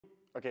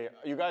Okay,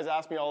 you guys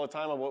ask me all the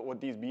time about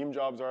what these beam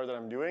jobs are that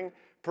I'm doing.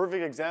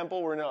 Perfect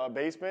example, we're in a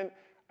basement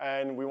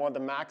and we want the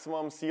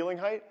maximum ceiling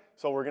height.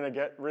 So we're gonna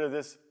get rid of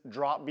this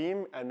drop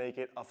beam and make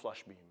it a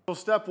flush beam. So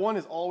step one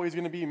is always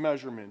gonna be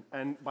measurement.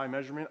 And by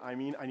measurement, I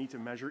mean I need to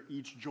measure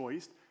each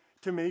joist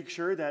to make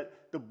sure that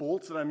the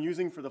bolts that I'm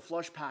using for the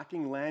flush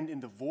packing land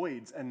in the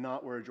voids and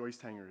not where a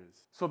joist hanger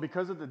is. So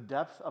because of the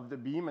depth of the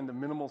beam and the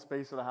minimal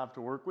space that I have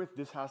to work with,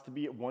 this has to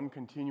be at one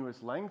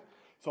continuous length.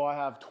 So I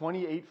have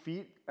 28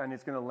 feet and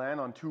it's gonna land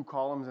on 2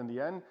 columns in the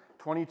end,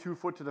 22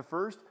 foot to the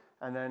first,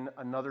 and then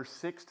another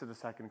 6 to the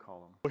second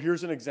column. So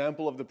here's an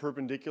example of the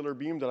perpendicular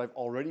beam that I've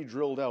already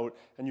drilled out,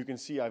 and you can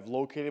see I've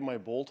located my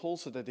bolt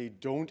holes so that they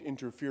don't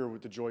interfere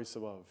with the joists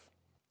above.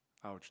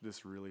 Ouch,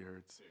 this really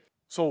hurts.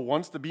 So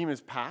once the beam is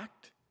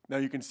packed, now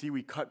you can see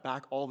we cut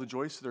back all the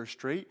joists so they're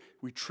straight,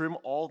 we trim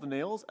all the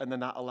nails, and then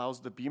that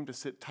allows the beam to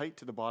sit tight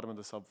to the bottom of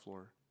the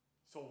subfloor.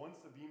 So once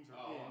the beams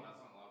are in... that's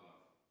not loud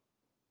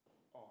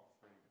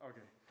enough.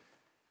 Okay.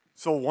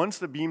 So once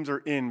the beams are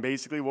in,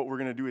 basically what we're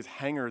gonna do is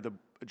hanger the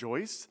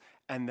joists,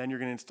 and then you're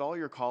gonna install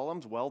your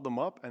columns, weld them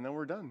up, and then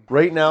we're done.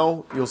 Right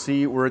now, you'll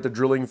see we're at the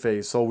drilling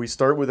phase. So we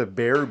start with a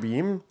bare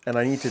beam, and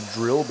I need to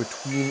drill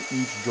between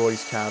each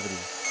joist cavity.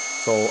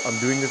 So I'm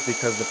doing this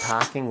because the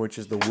packing, which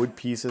is the wood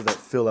pieces that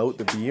fill out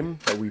the beam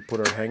that we put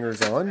our hangers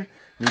on,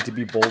 need to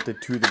be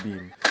bolted to the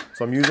beam.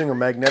 So I'm using a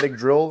magnetic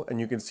drill, and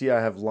you can see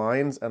I have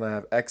lines and I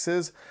have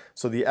X's.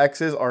 So the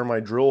X's are my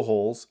drill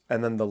holes,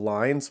 and then the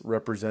lines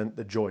represent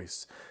the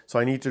joists. So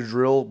I need to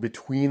drill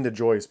between the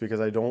joists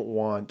because I don't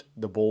want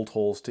the bolt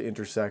holes to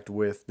intersect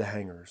with the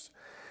hangers.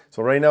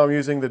 So right now I'm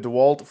using the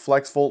DeWalt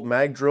FlexVolt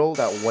mag drill.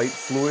 That white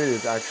fluid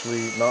is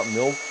actually not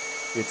milk.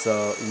 It's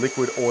a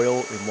liquid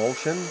oil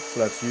emulsion, so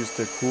that's used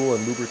to cool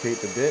and lubricate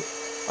the bit.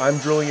 I'm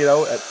drilling it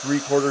out at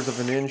 3/4 of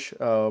an inch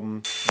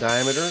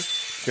diameter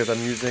because I'm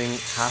using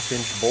 1/2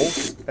 inch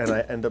bolts, and I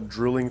end up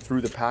drilling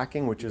through the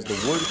packing, which is the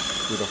wood,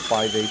 with a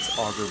 5/8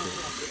 auger bit.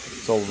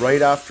 So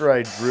right after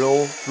I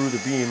drill through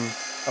the beam,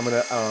 I'm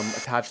going to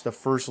attach the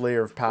first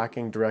layer of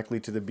packing directly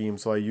to the beam.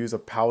 So I use a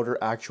powder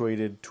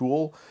actuated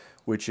tool,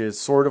 which is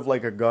sort of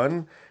like a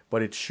gun,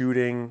 but it's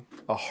shooting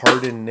a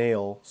hardened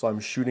nail. So I'm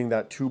shooting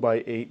that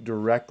 2x8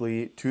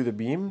 directly to the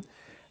beam.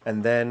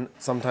 And then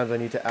sometimes I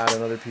need to add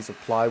another piece of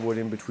plywood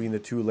in between the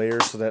 2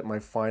 layers so that my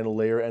final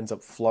layer ends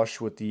up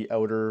flush with the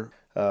outer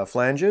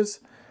flanges.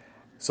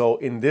 So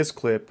in this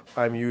clip,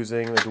 I'm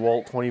using a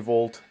DeWalt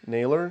 20-volt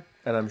nailer,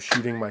 and I'm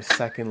shooting my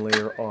second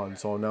layer on.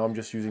 So now I'm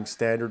just using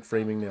standard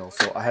framing nails.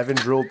 So I haven't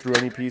drilled through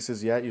any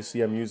pieces yet. You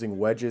see I'm using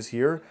wedges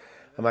here.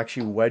 I'm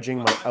actually wedging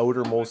my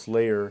outermost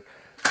layer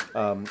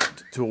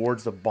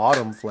towards the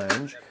bottom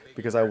flange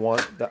because I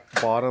want the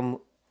bottom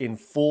in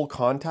full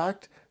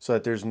contact so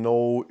that there's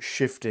no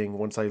shifting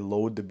once I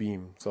load the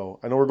beam. So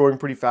I know we're going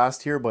pretty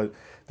fast here, but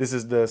this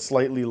is the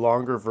slightly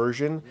longer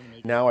version.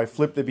 Now I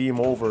flip the beam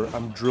over,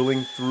 I'm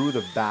drilling through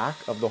the back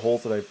of the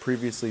holes that I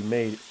previously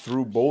made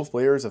through both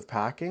layers of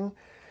packing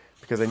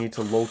because I need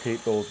to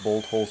locate those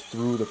bolt holes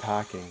through the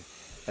packing.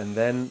 And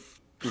then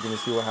you're gonna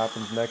see what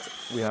happens next.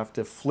 We have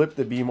to flip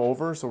the beam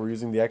over, so we're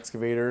using the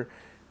excavator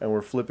and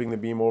we're flipping the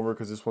beam over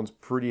because this one's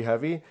pretty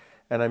heavy.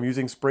 And I'm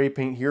using spray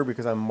paint here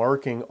because I'm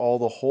marking all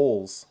the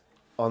holes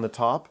on the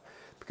top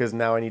because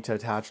now I need to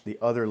attach the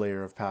other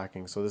layer of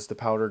packing. So this is the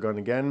powder gun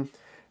again,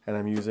 and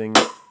I'm using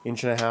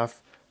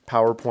 1.5"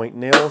 power point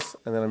nails,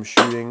 and then I'm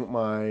shooting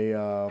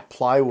my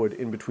plywood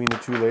in between the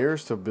 2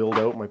 layers to build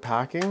out my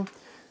packing.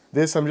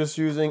 This I'm just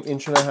using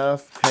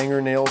 1.5"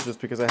 hanger nails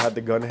just because I had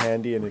the gun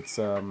handy, and it's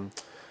I'm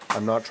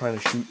not trying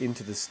to shoot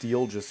into the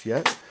steel just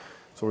yet.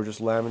 So we're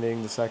just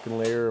laminating the second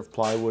layer of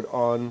plywood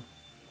on.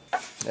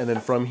 And then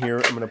from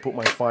here, I'm going to put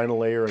my final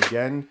layer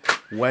again,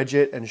 wedge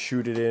it, and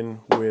shoot it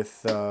in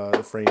with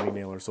the framing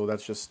nailer. So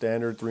that's just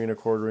standard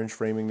 3¼ inch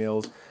framing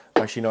nails.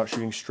 I'm actually not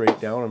shooting straight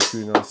down. I'm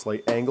shooting on a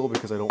slight angle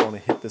because I don't want to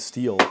hit the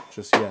steel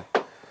just yet.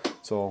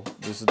 So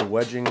this is the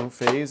wedging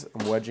phase.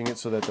 I'm wedging it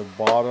so that the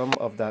bottom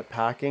of that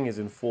packing is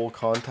in full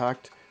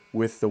contact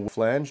with the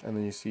flange. And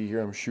then you see here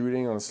I'm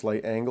shooting on a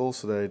slight angle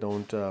so that I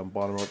don't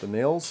bottom out the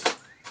nails.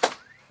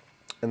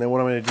 And then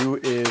what I'm going to do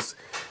is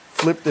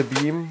flip the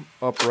beam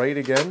upright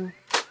again,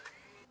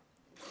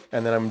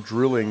 and then I'm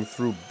drilling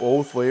through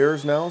both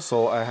layers now.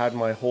 So I had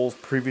my holes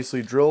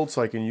previously drilled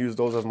so I can use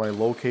those as my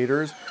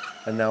locators,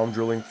 and now I'm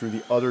drilling through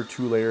the other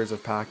 2 layers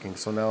of packing.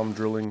 So now I'm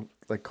drilling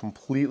like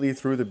completely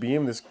through the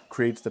beam. This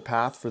creates the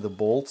path for the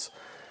bolts.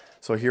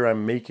 So here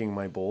I'm making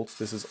my bolts.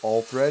 This is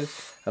all thread,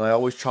 and I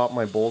always chop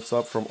my bolts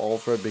up from all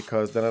thread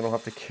because then I don't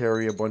have to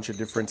carry a bunch of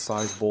different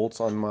size bolts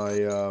on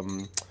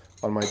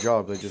my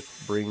job. I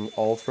just bring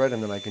all thread,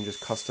 and then I can just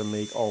custom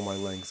make all my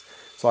lengths.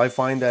 So I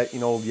find that, you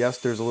know, yes,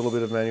 there's a little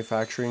bit of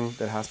manufacturing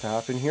that has to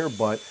happen here,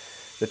 but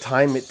the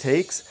time it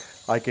takes,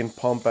 I can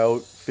pump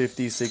out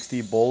 50,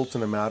 60 bolts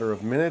in a matter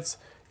of minutes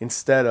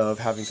instead of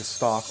having to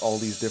stock all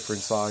these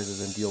different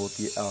sizes and deal with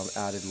the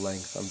added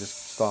length. I'm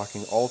just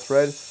stocking all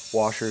thread,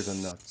 washers,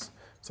 and nuts.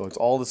 So it's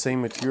all the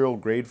same material,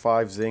 grade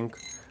 5 zinc,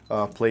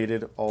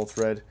 plated all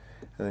thread.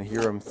 And then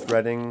here I'm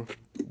threading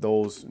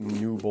those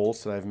new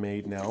bolts that I've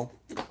made now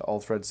all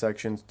thread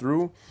sections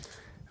through.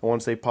 And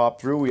once they pop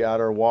through, we add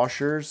our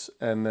washers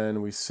and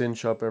then we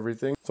cinch up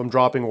everything. So I'm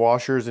dropping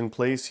washers in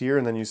place here,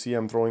 and then you see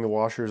I'm throwing the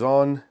washers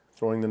on,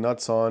 throwing the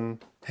nuts on,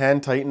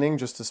 hand tightening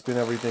just to spin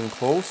everything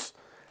close.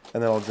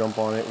 And then I'll jump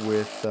on it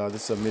with,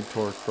 this is a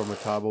mid-torque from a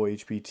Tabo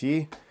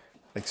HPT.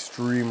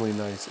 Extremely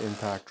nice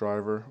impact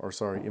driver, or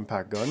sorry,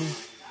 impact gun.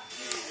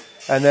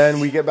 And then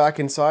we get back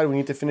inside, we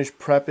need to finish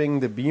prepping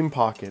the beam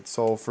pocket.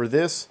 So for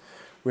this,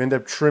 we end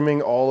up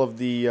trimming all of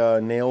the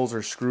nails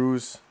or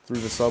screws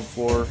through the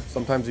subfloor.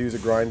 Sometimes we use a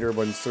grinder,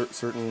 but in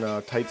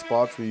certain tight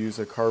spots, we use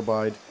a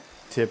carbide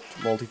tipped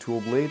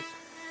multi-tool blade.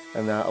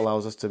 And that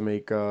allows us to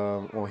make,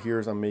 well,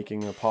 here's I'm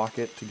making a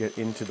pocket to get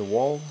into the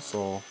wall.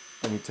 So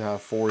I need to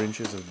have 4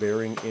 inches of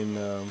bearing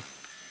in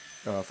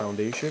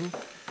foundation.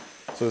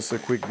 So this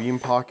is a quick beam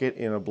pocket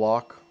in a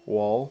block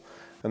wall.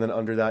 And then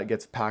under that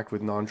gets packed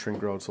with non-shrink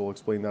grout, so we'll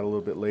explain that a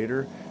little bit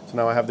later. So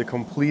now I have the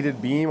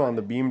completed beam on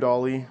the beam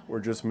dolly.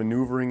 We're just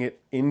maneuvering it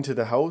into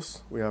the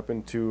house. We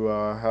happen to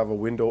have a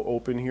window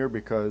open here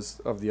because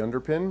of the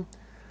underpin.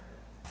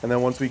 And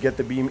then once we get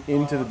the beam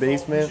into the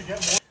basement,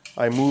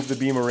 I move the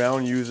beam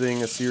around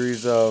using a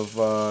series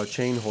of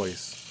chain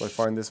hoists. So I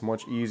find this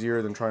much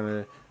easier than trying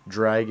to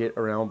drag it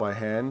around by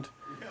hand.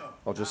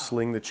 I'll just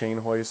sling the chain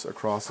hoist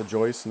across the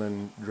joist and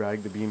then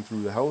drag the beam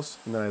through the house.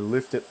 And then I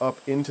lift it up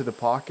into the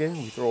pocket.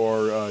 We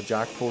throw our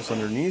jack post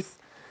underneath.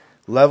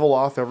 Level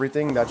off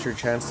everything. That's your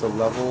chance to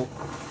level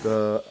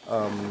the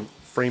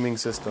framing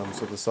system.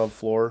 So the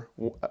subfloor,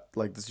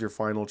 like this is your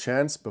final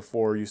chance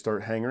before you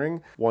start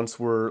hangering. Once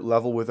we're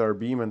level with our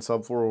beam and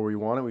subfloor where we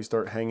want it, we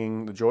start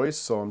hanging the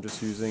joist. So I'm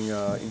just using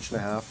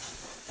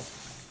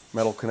 1.5"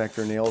 metal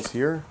connector nails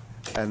here.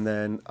 And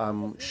then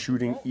I'm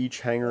shooting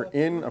each hanger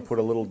in. I put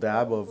a little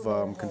dab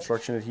of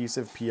construction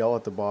adhesive PL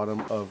at the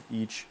bottom of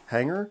each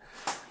hanger,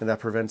 and that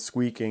prevents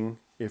squeaking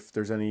if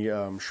there's any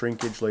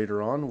shrinkage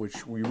later on,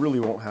 which we really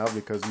won't have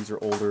because these are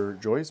older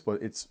joists,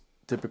 but it's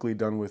typically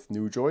done with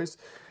new joists.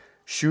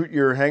 Shoot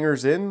your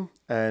hangers in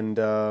and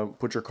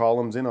put your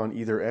columns in on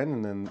either end,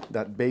 and then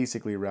that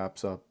basically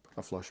wraps up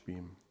a flush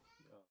beam.